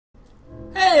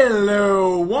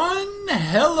Hello one,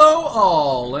 hello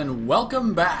all, and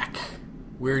welcome back.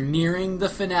 We're nearing the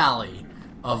finale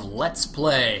of Let's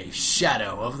Play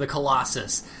Shadow of the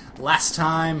Colossus. Last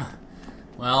time,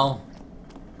 well,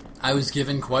 I was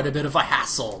given quite a bit of a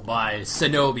hassle by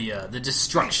Zenobia, the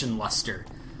Destruction Luster.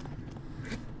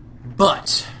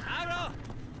 But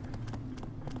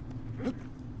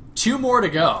 2 more to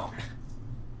go,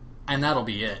 and that'll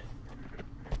be it.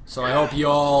 So I hope you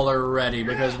all are ready,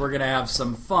 because we're going to have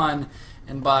some fun.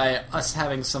 And by us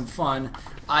having some fun,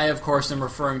 I of course am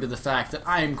referring to the fact that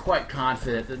I am quite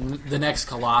confident that the next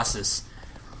Colossus...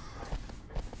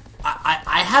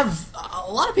 I have...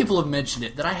 A lot of people have mentioned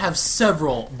it, that I have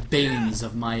several banes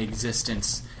of my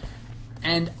existence.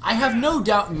 And I have no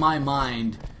doubt in my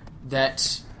mind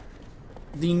that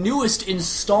the newest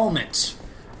installment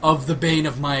of the bane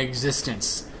of my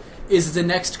existence is the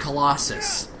next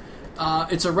Colossus.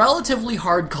 It's a relatively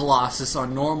hard Colossus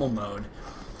on normal mode.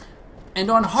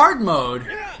 And on hard mode...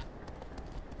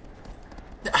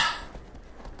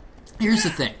 Here's the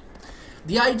thing.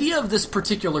 The idea of this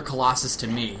particular Colossus to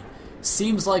me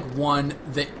seems like one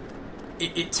that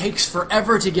it takes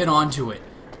forever to get onto it.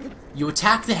 You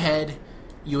attack the head,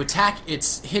 you attack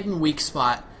its hidden weak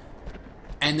spot,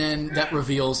 and then that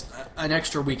reveals an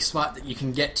extra weak spot that you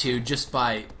can get to just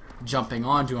by jumping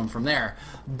onto him from there.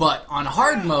 But on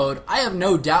hard mode, I have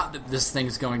no doubt that this thing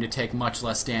is going to take much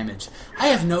less damage. I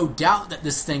have no doubt that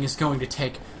this thing is going to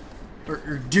take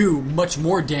or do much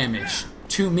more damage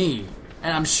to me.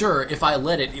 And I'm sure if I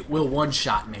let it, it will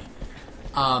one-shot me.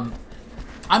 I'm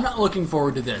not looking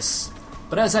forward to this.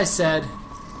 But as I said,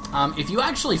 if you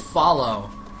actually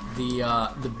follow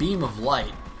the beam of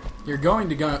light, you're going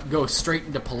to go straight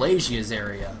into Pelagia's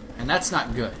area, and that's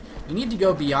not good. You need to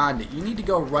go beyond it. You need to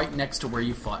go right next to where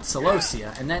you fought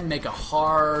Colossus, and then make a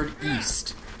hard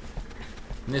east.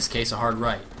 In this case, a hard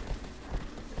right.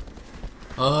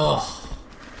 Ugh.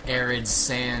 Arid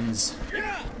sands.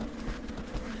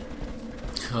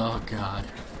 Oh, God.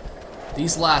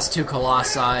 These last 2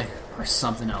 Colossi are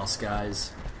something else,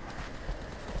 guys.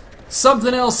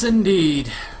 Something else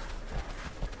indeed.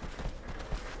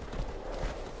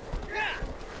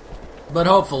 But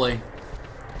hopefully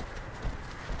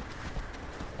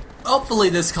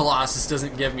this Colossus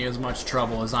doesn't give me as much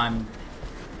trouble as I'm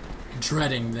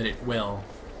dreading that it will.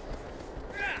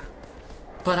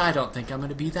 But I don't think I'm going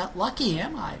to be that lucky,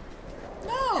 am I?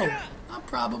 No, I'm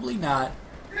probably not.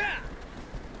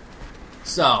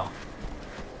 So,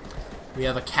 we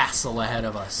have a castle ahead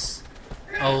of us.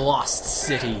 A lost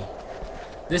city.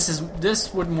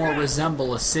 This would more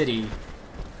resemble a city,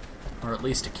 or at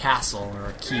least a castle, or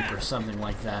a keep, or something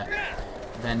like that,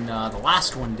 than the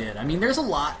last one did. I mean, there's a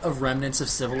lot of remnants of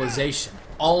civilization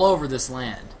all over this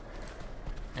land.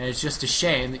 And it's just a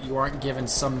shame that you aren't given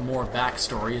some more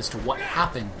backstory as to what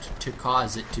happened to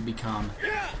cause it to become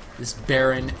this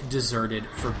barren, deserted,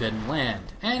 forbidden land.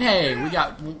 And hey, we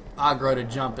got Agro to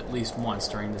jump at least once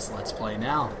during this Let's Play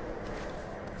now.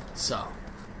 So,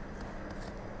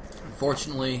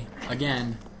 unfortunately,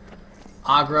 again,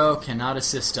 Agro cannot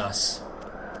assist us.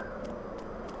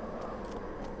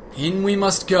 In we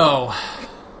must go,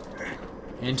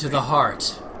 into the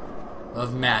heart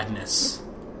of madness.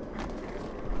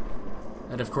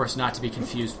 And of course not to be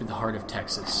confused with the heart of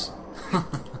Texas.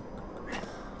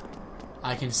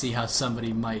 I can see how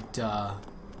somebody might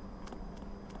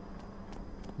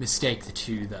mistake the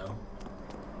two, though.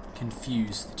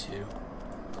 Confuse the two.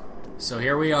 So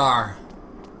here we are.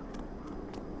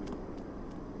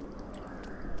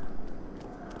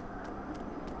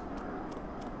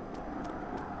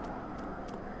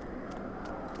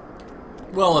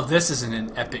 Well, if this isn't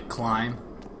an epic climb.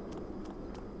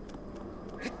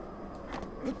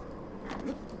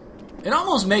 It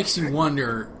almost makes you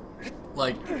wonder,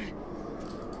 like,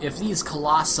 if these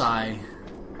Colossi...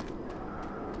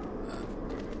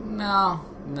 No.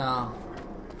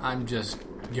 I'm just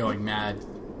going mad,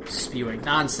 spewing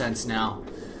nonsense now.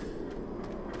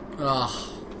 Ugh.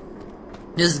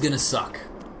 This is gonna suck.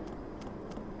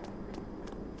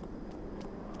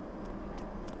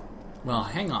 Well,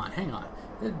 hang on.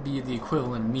 That'd be the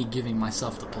equivalent of me giving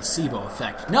myself the placebo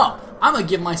effect. No! I'm gonna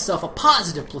give myself a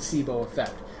positive placebo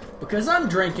effect. Because I'm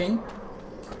drinking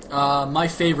my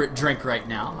favorite drink right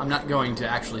now. I'm not going to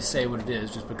actually say what it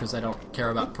is, just because I don't care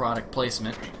about product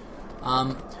placement.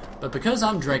 But because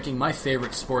I'm drinking my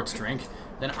favorite sports drink,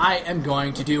 then I am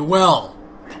going to do well.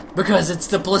 Because it's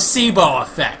the placebo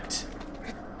effect.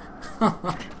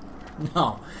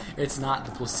 No, it's not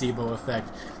the placebo effect.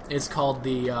 It's called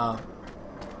the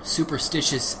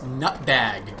superstitious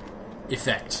nutbag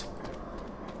effect.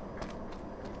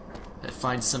 That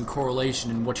finds some correlation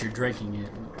in what you're drinking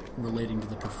relating to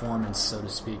the performance, so to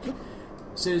speak.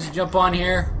 As soon as you jump on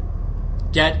here,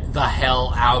 get the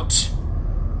hell out.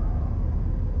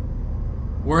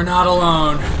 We're not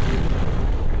alone.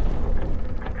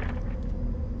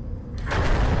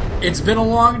 It's been a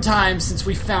long time since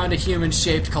we found a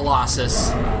human-shaped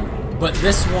Colossus, but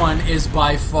this one is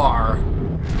by far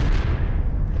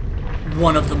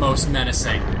one of the most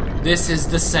menacing. This is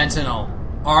the Sentinel,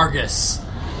 Argus,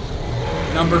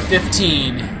 number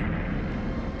 15.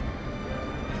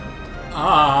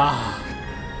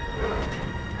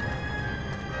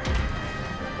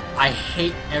 I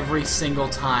hate every single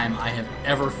time I have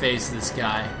ever faced this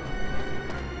guy.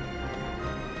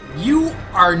 You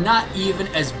are not even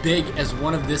as big as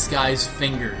one of this guy's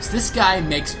fingers. This guy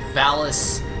makes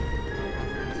Valis,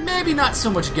 maybe not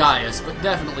so much Gaius, but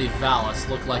definitely Valis,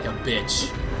 look like a bitch.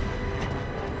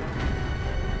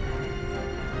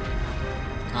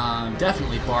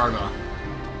 Definitely Barba.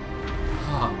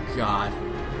 Oh, God.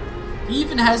 He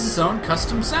even has his own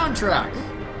custom soundtrack.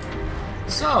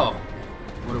 So,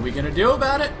 what are we going to do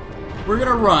about it? We're going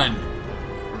to run.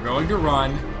 We're going to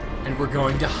run, and we're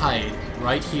going to hide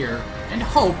right here and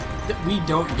hope that we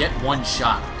don't get one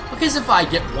shot. Because if I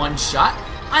get one shot,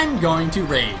 I'm going to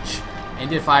rage.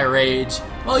 And if I rage,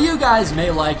 well, you guys may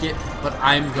like it, but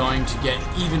I'm going to get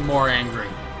even more angry.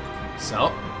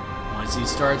 So, once he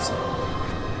starts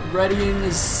readying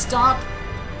his stop,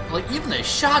 like even the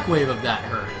shockwave of that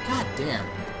hurt. God damn.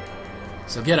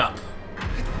 So get up.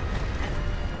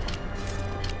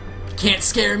 Can't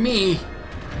scare me.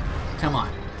 Come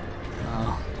on.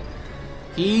 Oh.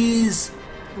 He's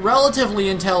relatively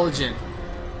intelligent.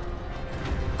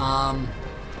 I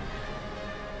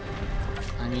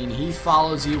mean, he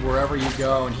follows you wherever you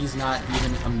go, and he's not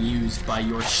even amused by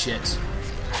your shit.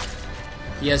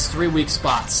 He has 3 weak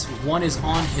spots. One is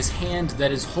on his hand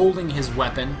that is holding his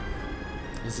weapon,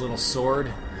 his little sword.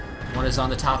 One is on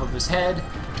the top of his head,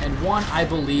 and one, I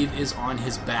believe, is on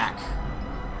his back.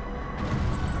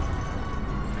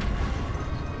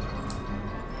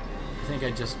 I think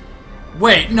I just...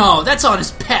 Wait, no, that's on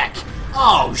his pec!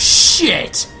 Oh,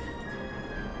 shit!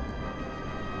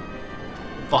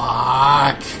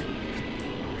 Fuck!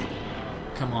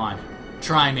 Come on,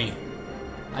 try me.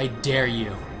 I dare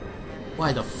you.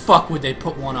 Why the fuck would they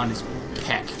put one on his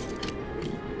pec?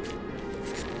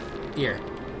 Here.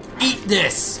 Eat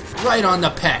this! Right on the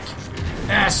pec!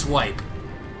 Asswipe!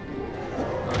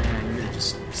 Oh yeah, you're gonna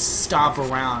just stomp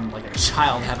around like a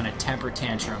child having a temper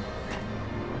tantrum.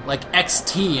 Like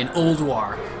XT in Old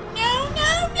War. No,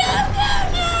 no, no,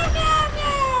 no, no,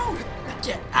 no, no!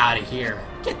 Get out of here.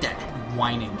 Get that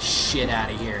whining shit out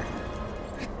of here.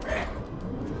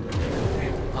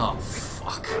 Oh,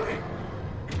 fuck.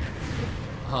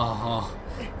 Oh,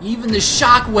 even the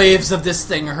shock waves of this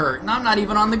thing hurt, and I'm not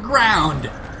even on the ground.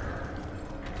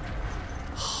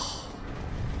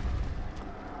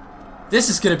 This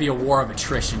is gonna be a war of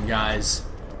attrition, guys.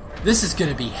 This is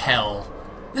gonna be hell.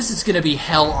 This is gonna be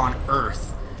hell on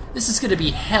Earth. This is gonna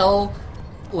be hell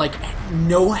like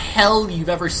no hell you've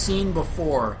ever seen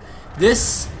before.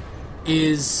 This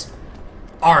is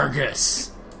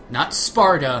Argus. Not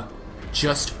Sparta,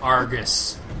 just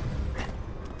Argus.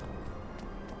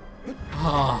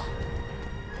 Oh.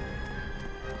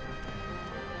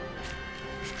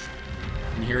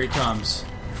 And here he comes.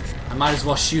 I might as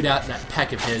well shoot out that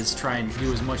peck of his, try and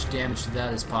do as much damage to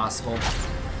that as possible.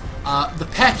 The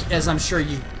peck, as I'm sure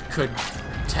you could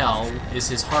tell, is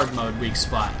his hard mode weak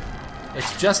spot.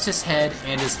 It's just his head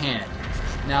and his hand.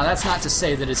 Now, that's not to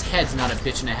say that his head's not a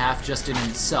bitch and a half just in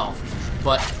itself,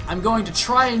 but I'm going to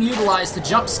try and utilize the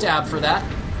jump stab for that.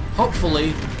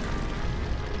 Hopefully,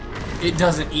 it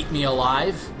doesn't eat me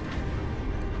alive.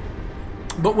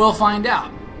 But we'll find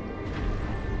out.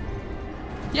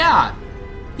 Yeah,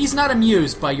 he's not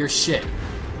amused by your shit.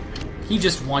 He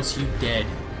just wants you dead.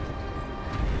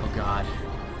 Oh, God.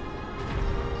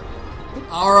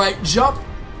 Alright, jump.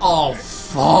 Oh,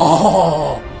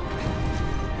 fall.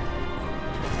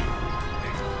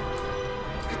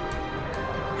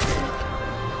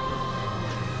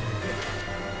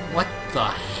 What the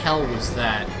hell was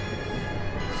that?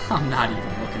 I'm not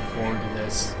even looking forward to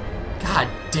this. God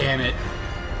damn it.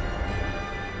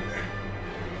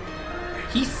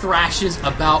 He thrashes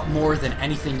about more than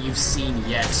anything you've seen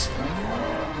yet.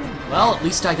 Well, at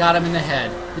least I got him in the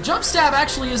head. The jump stab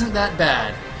actually isn't that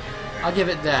bad. I'll give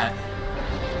it that.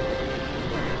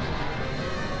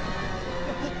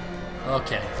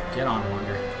 Okay, get on,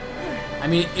 Wonder. I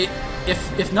mean,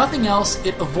 if nothing else,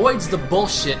 it avoids the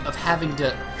bullshit of having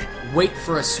to wait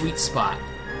for a sweet spot.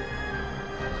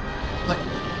 But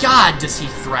God, does he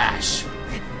thrash.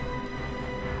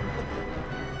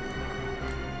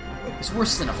 It's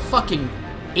worse than a fucking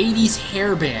 80s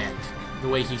hairband, the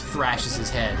way he thrashes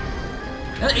his head.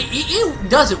 He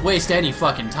doesn't waste any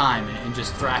fucking time in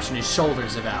just thrashing his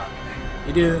shoulders about.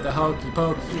 You do the hokey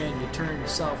pokey and you turn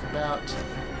yourself about.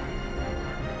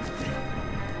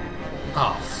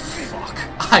 Oh, fuck.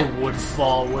 I would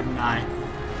fall, wouldn't I?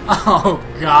 Oh,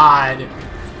 God.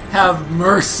 Have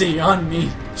mercy on me,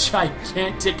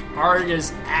 gigantic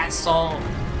Argus asshole.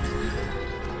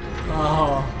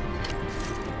 Oh.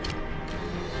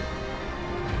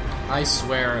 I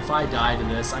swear, if I die to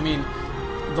this, I mean,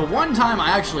 the one time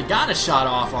I actually got a shot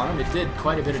off on him, it did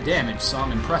quite a bit of damage, so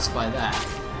I'm impressed by that.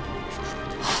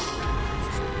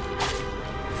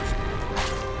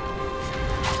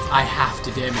 I have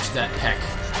to damage that peck.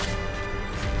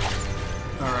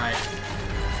 Alright.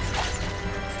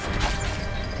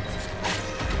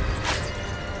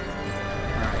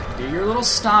 Alright, do your little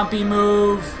stompy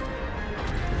move.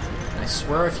 I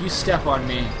swear if you step on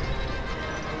me...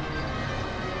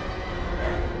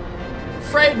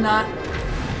 Afraid not.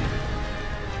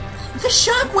 The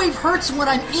shockwave hurts when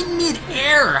I'm in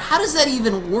mid-air. How does that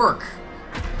even work?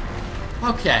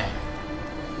 Okay.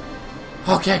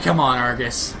 Okay, come on,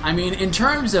 Argus. I mean, in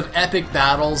terms of epic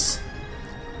battles,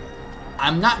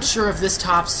 I'm not sure if this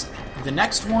tops the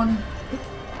next one,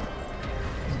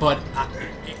 but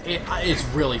it's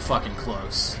really fucking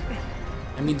close.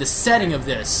 I mean, the setting of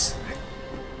this,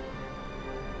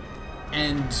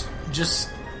 and just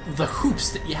the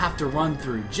hoops that you have to run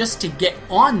through just to get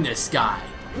on this guy.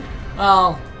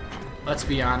 Well, let's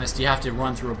be honest, you have to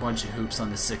run through a bunch of hoops on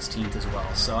the 16th as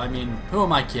well, so, I mean, who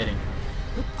am I kidding?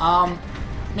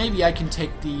 Maybe I can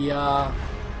take the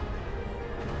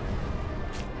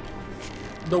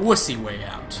wussy way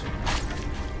out.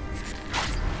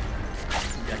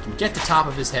 Maybe I can get the top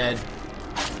of his head.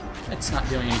 That's not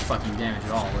doing any fucking damage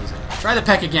at all, is it? Try the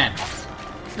peck again.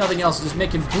 Nothing else, just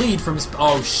make him bleed from his...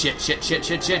 Oh, shit, shit, shit,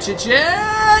 shit, shit, shit, shit!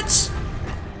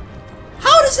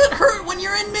 How does it hurt when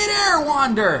you're in midair,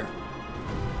 Wander?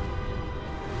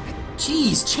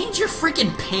 Jeez, change your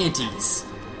freaking panties.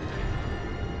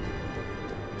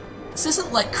 This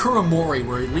isn't like Kuramori,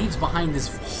 where he leaves behind this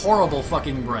horrible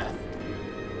fucking breath.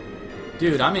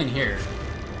 Dude, I'm in here.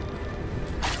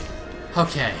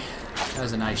 Okay. That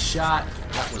was a nice shot.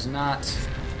 That was not.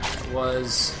 That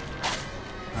was...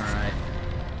 Alright.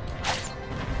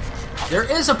 There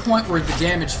is a point where the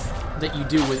damage that you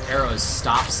do with arrows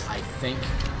stops, I think.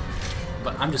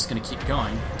 But I'm just gonna keep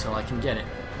going until I can get it.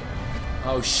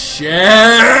 Oh, shit!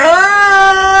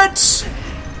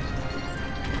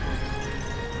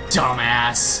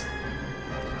 Dumbass.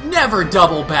 Never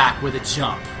double back with a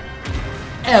jump.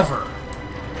 Ever.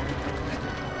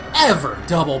 Ever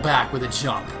double back with a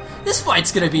jump. This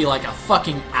fight's gonna be like a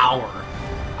fucking hour.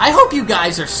 I hope you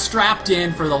guys are strapped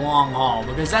in for the long haul,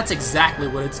 because that's exactly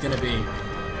what it's gonna be.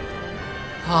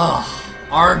 Oh,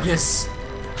 Argus.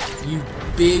 You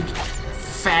big,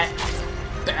 fat,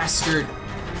 bastard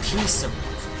piece of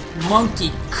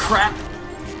monkey crap.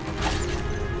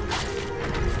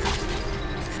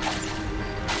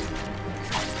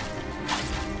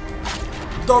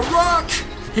 The Rock!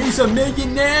 He's a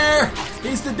millionaire!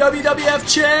 He's the WWF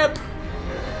champ!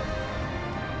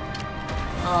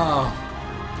 Oh.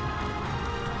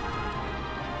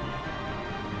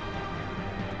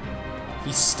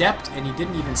 He stepped, and he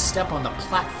didn't even step on the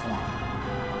platform.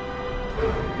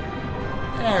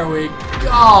 There we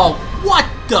go! What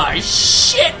the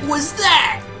shit was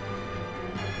that?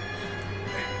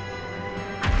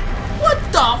 What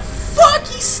the fuck?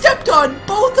 He stepped on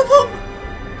both of them?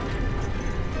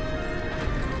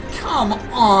 Come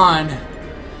on!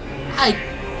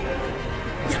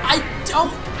 I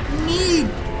don't need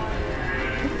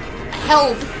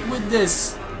help with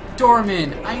this,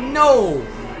 Dorman. I know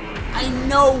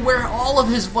where all of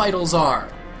his vitals are.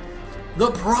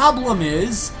 The problem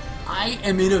is, I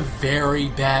am in a very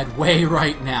bad way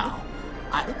right now.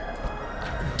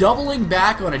 Doubling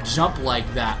back on a jump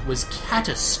like that was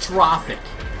catastrophic.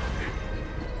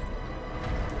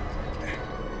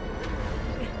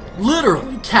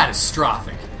 Literally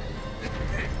catastrophic.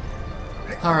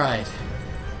 Alright.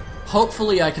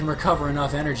 Hopefully I can recover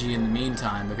enough energy in the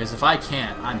meantime, because if I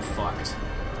can't, I'm fucked.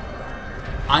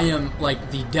 I am,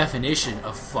 like, the definition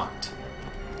of fucked.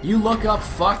 You look up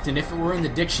fucked, and if it were in the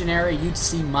dictionary, you'd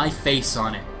see my face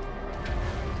on it.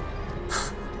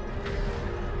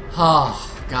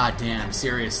 Oh, goddamn,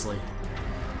 seriously.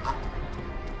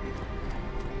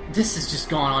 This has just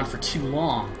gone on for too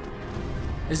long.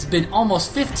 This has been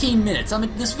almost 15 minutes. I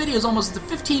mean, this video is almost at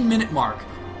the 15-minute mark.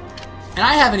 And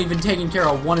I haven't even taken care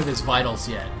of one of his vitals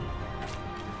yet.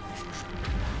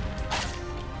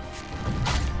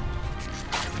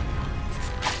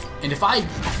 And if I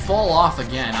fall off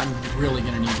again, I'm really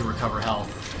going to need to recover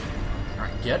health.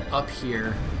 Alright, get up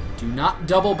here. Do not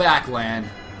double back land.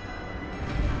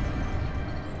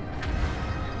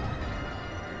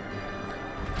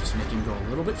 Just make him go a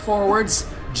little bit forwards.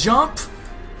 Jump!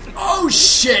 Oh,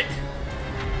 shit!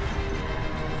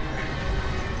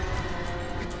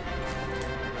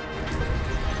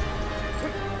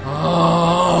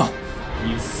 Oh,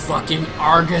 you fucking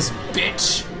Argus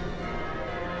bitch!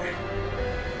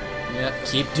 Yep,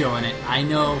 keep doing it. I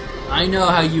know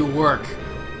how you work.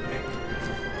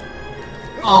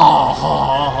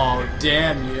 Oh,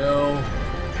 damn you.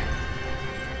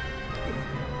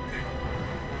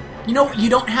 You know what you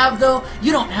don't have, though?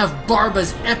 You don't have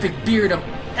Barba's epic beard of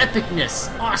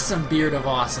epicness. Awesome beard of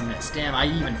awesomeness. Damn, I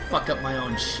even fuck up my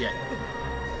own shit.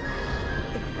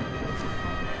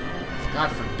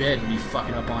 God forbid me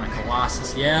fucking up on a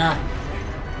Colossus. Yeah.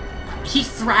 He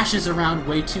thrashes around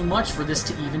way too much for this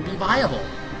to even be viable.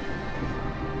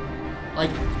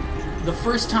 Like, the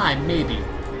first time, maybe.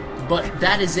 But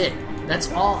that is it.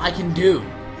 That's all I can do.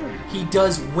 He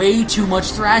does way too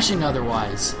much thrashing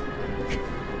otherwise.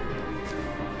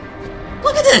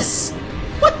 Look at this!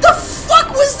 What the fuck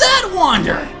was that,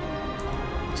 Wander?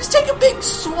 Just take a big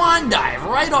swan dive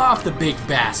right off the big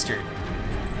bastard.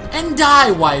 And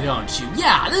die, why don't you?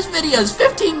 Yeah, this video is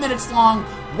 15 minutes long.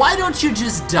 Why don't you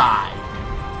just die?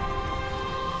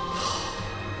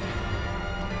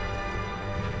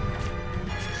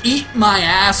 Eat my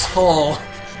asshole.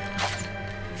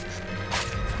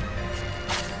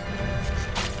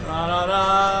 Da, da,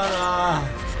 da, da.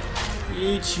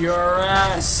 Eat your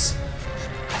ass.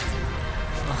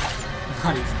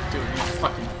 I'm not even doing any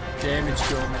fucking damage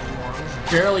to him anymore.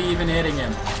 Barely even hitting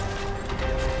him.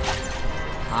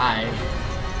 Hi.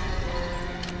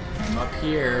 I'm up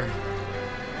here.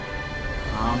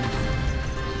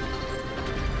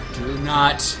 Do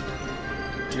not.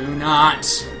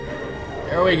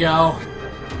 There we go.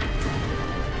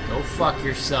 Go fuck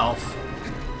yourself.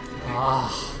 Ah.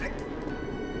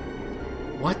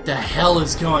 What the hell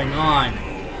is going on?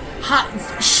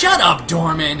 Shut up,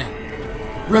 Dorman.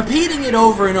 Repeating it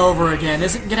over and over again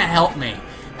isn't gonna help me.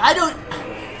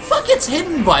 Fuck its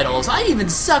hidden vitals. I even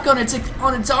suck on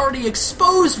its already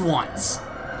exposed ones.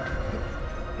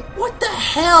 What the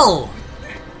hell?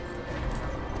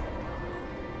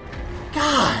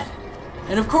 God.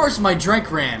 And of course my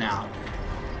drink ran out.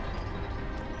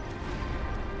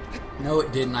 No,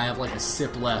 it didn't. I have like a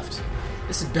sip left.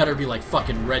 This had better be like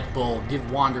fucking Red Bull. Give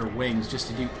Wander wings just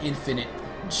to do infinite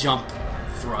jump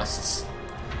thrusts.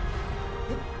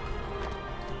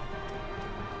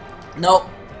 Nope.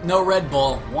 No Red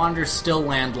Bull. Wander's still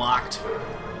landlocked.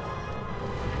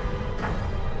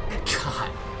 God.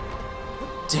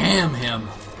 Damn him.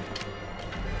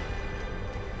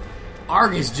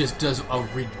 Argus just does a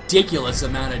ridiculous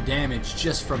amount of damage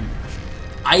just from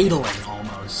idling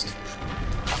almost.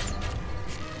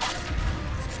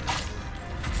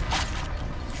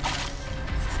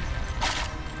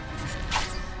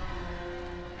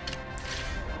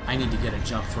 I need to get a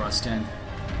jump thrust in.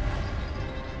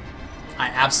 I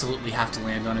absolutely have to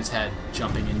land on his head,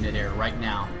 jumping in midair right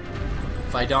now.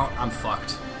 If I don't, I'm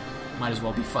fucked. Might as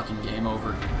well be fucking game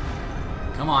over.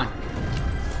 Come on.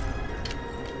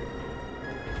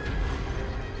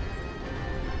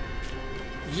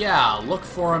 Yeah, look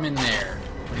for him in there.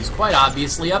 But he's quite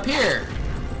obviously up here.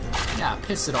 Yeah,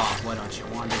 piss it off, why don't you,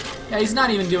 Wander? Yeah, he's not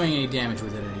even doing any damage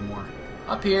with it anymore.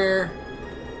 Up here.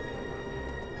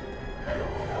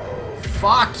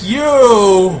 Fuck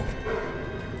you!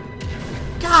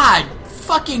 God,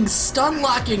 fucking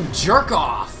stun-locking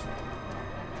jerk-off!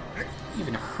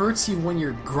 Even hurts you when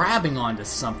you're grabbing onto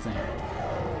something.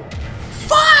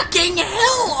 Fucking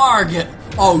hell, Argus!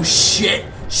 Oh shit!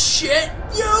 Shit!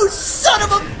 You son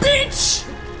of a bitch!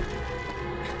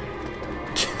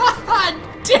 God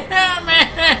damn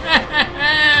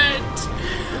it!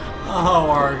 Oh,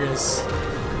 Argus.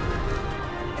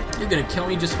 You're gonna kill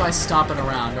me just by stomping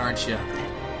around, aren't you?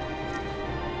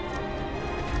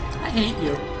 I hate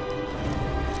you.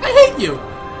 I hate you!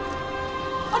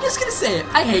 I'm just gonna say it.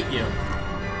 I hate you.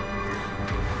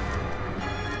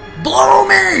 Blow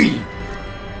me!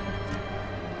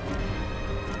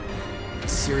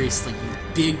 Seriously, you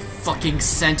big fucking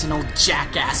sentinel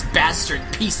jackass bastard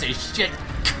piece of shit.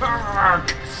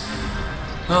 Kirk!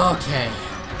 Okay.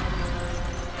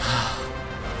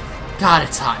 God,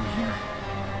 it's hot in here.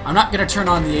 I'm not gonna turn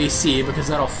on the AC because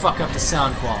that'll fuck up the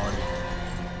sound quality.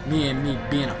 Me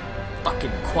being a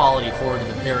fucking quality whore to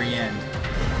the very end.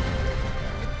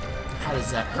 How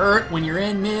does that hurt when you're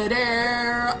in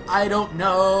midair? I don't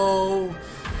know.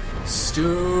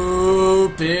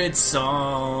 Stupid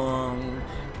song.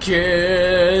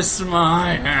 Kiss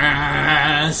my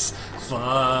ass.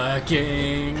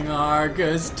 Fucking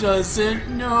Argus doesn't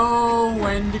know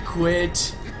when to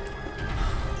quit.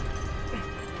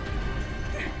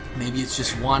 Maybe it's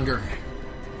just Wander,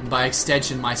 and by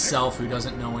extension myself, who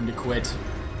doesn't know when to quit.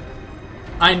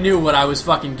 I knew what I was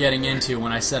fucking getting into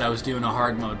when I said I was doing a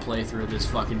hard mode playthrough of this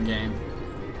fucking game.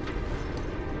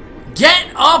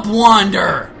 Get up,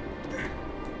 Wander!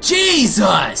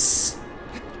 Jesus!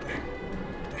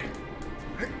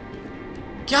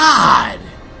 God!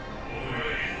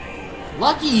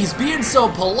 Lucky he's being so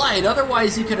polite,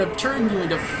 otherwise he could have turned you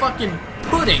into fucking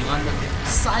pudding on the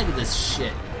side of this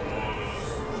shit.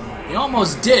 He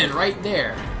almost did right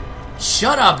there.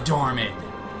 Shut up, Dormid.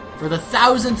 For the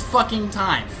 1000th fucking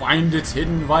time. Find its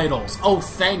hidden vitals. Oh,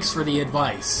 thanks for the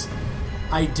advice.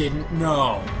 I didn't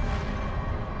know.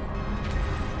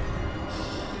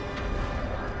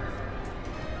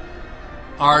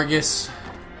 Argus,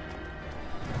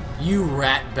 you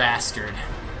rat bastard.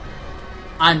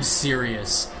 I'm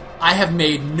serious. I have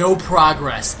made no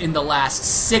progress in the last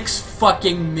 6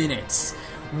 fucking minutes.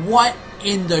 What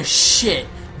in the shit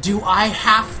do I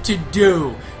have to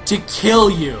do to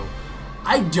kill you?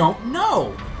 I don't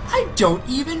know. I don't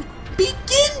even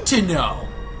begin to know.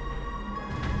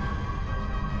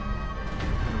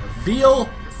 I'm gonna reveal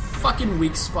your fucking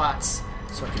weak spots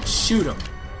so I can shoot them.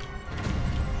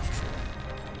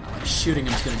 Not like shooting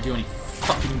him's gonna do any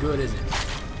fucking good, is it?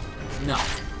 No,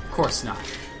 of course not.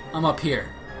 I'm up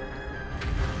here.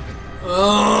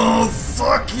 Oh,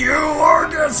 fuck you,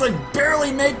 Argus! I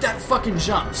barely make that fucking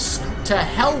jump. To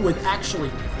hell with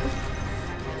actually...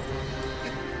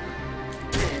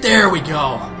 There we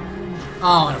go!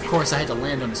 Oh, and of course I had to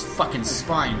land on his fucking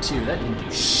spine, too. That didn't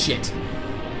do shit.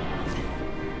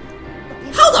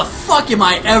 How the fuck am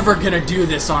I ever gonna do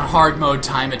this on hard mode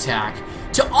time attack?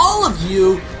 To all of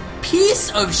you piece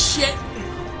of shit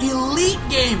elite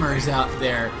gamers out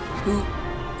there who...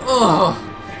 Ugh.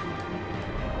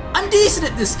 I'm decent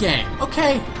at this game,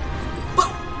 okay?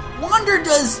 But Wander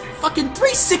does fucking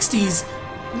 360s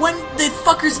when the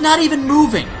fucker's not even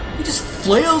moving. He just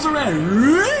flails around.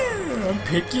 I'm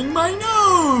picking my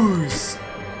nose.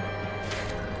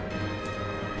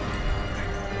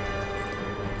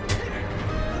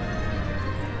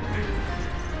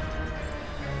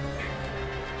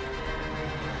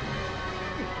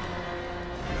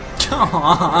 Come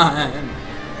on.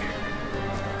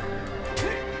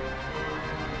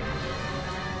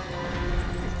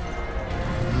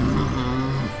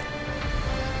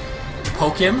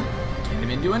 Poke him, get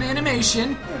him into an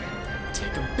animation,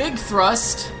 take a big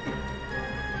thrust,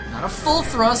 not a full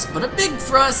thrust, but a big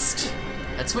thrust.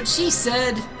 That's what she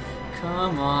said.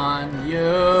 Come on, you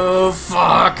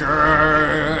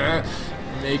fucker.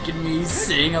 Making me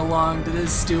sing along to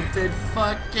this stupid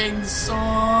fucking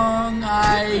song.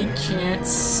 I can't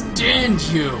stand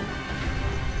you.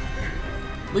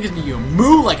 Look at you,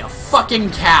 moo like a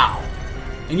fucking cow.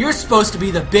 And you're supposed to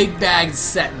be the big bag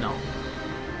sentinel.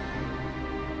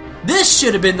 This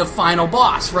should have been the final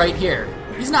boss right here.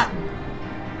 He's not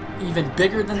even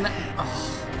bigger than that.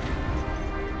 Oh.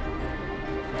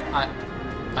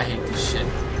 I hate this shit.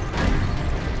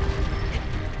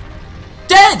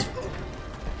 Dead!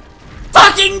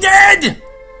 Fucking dead!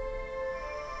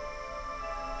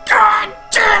 God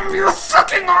damn you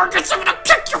fucking Argus! I'm gonna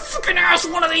kick your fucking ass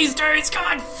one of these days!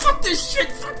 God, fuck this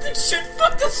shit! Fuck this shit!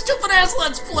 Fuck this stupid ass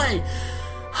Let's Play!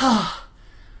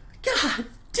 God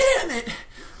damn it!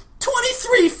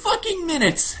 23 fucking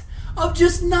minutes of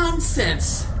just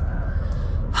nonsense.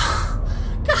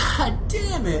 God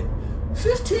damn it.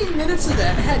 15 minutes of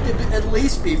that had to at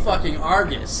least be fucking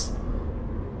Argus.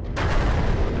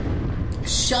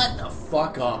 Shut the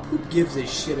fuck up. Who gives a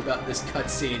shit about this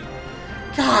cutscene?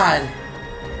 God.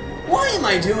 Why am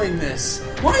I doing this?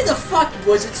 Why the fuck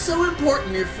was it so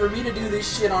important for me to do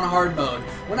this shit on hard mode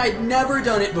when I'd never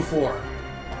done it before?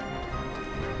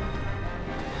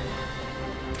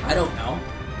 I don't know.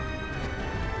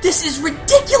 This is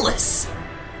ridiculous!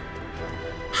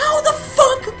 How the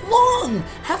fuck long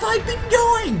have I been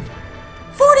going?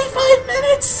 45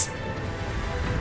 minutes?